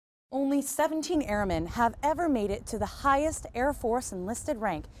Only 17 airmen have ever made it to the highest Air Force enlisted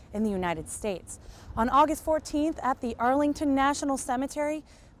rank in the United States. On August 14th at the Arlington National Cemetery,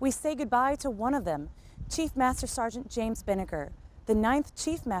 we say goodbye to one of them, Chief Master Sergeant James Binnicker, the 9th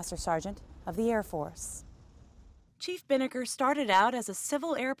Chief Master Sergeant of the Air Force. Chief Binnicker started out as a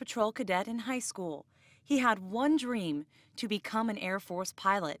Civil Air Patrol cadet in high school. He had one dream: to become an Air Force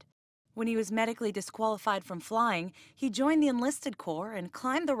pilot. When he was medically disqualified from flying, he joined the enlisted corps and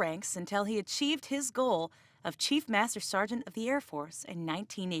climbed the ranks until he achieved his goal of Chief Master Sergeant of the Air Force in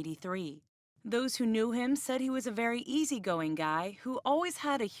 1983. Those who knew him said he was a very easygoing guy who always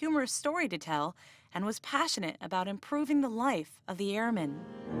had a humorous story to tell and was passionate about improving the life of the airmen.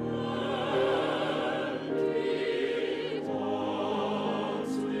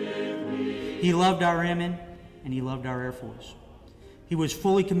 He loved our airmen and he loved our Air Force. He was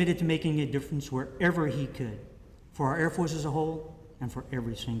fully committed to making a difference wherever he could, for our Air Force as a whole and for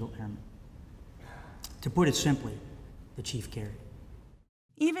every single airman. To put it simply, the Chief cared.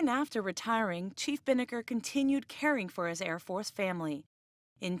 Even after retiring, Chief Binnicker continued caring for his Air Force family.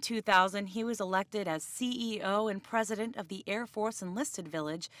 In 2000, he was elected as CEO and president of the Air Force Enlisted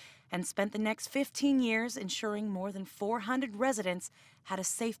Village and spent the next 15 years ensuring more than 400 residents had a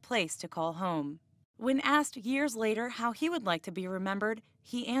safe place to call home. When asked years later how he would like to be remembered,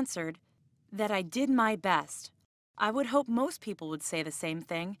 he answered, "That I did my best." I would hope most people would say the same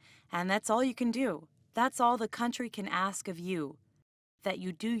thing, and that's all you can do. That's all the country can ask of you, that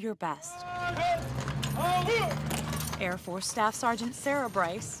you do your best. Air Force Staff Sergeant Sarah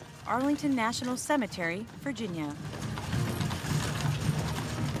Bryce, Arlington National Cemetery, Virginia.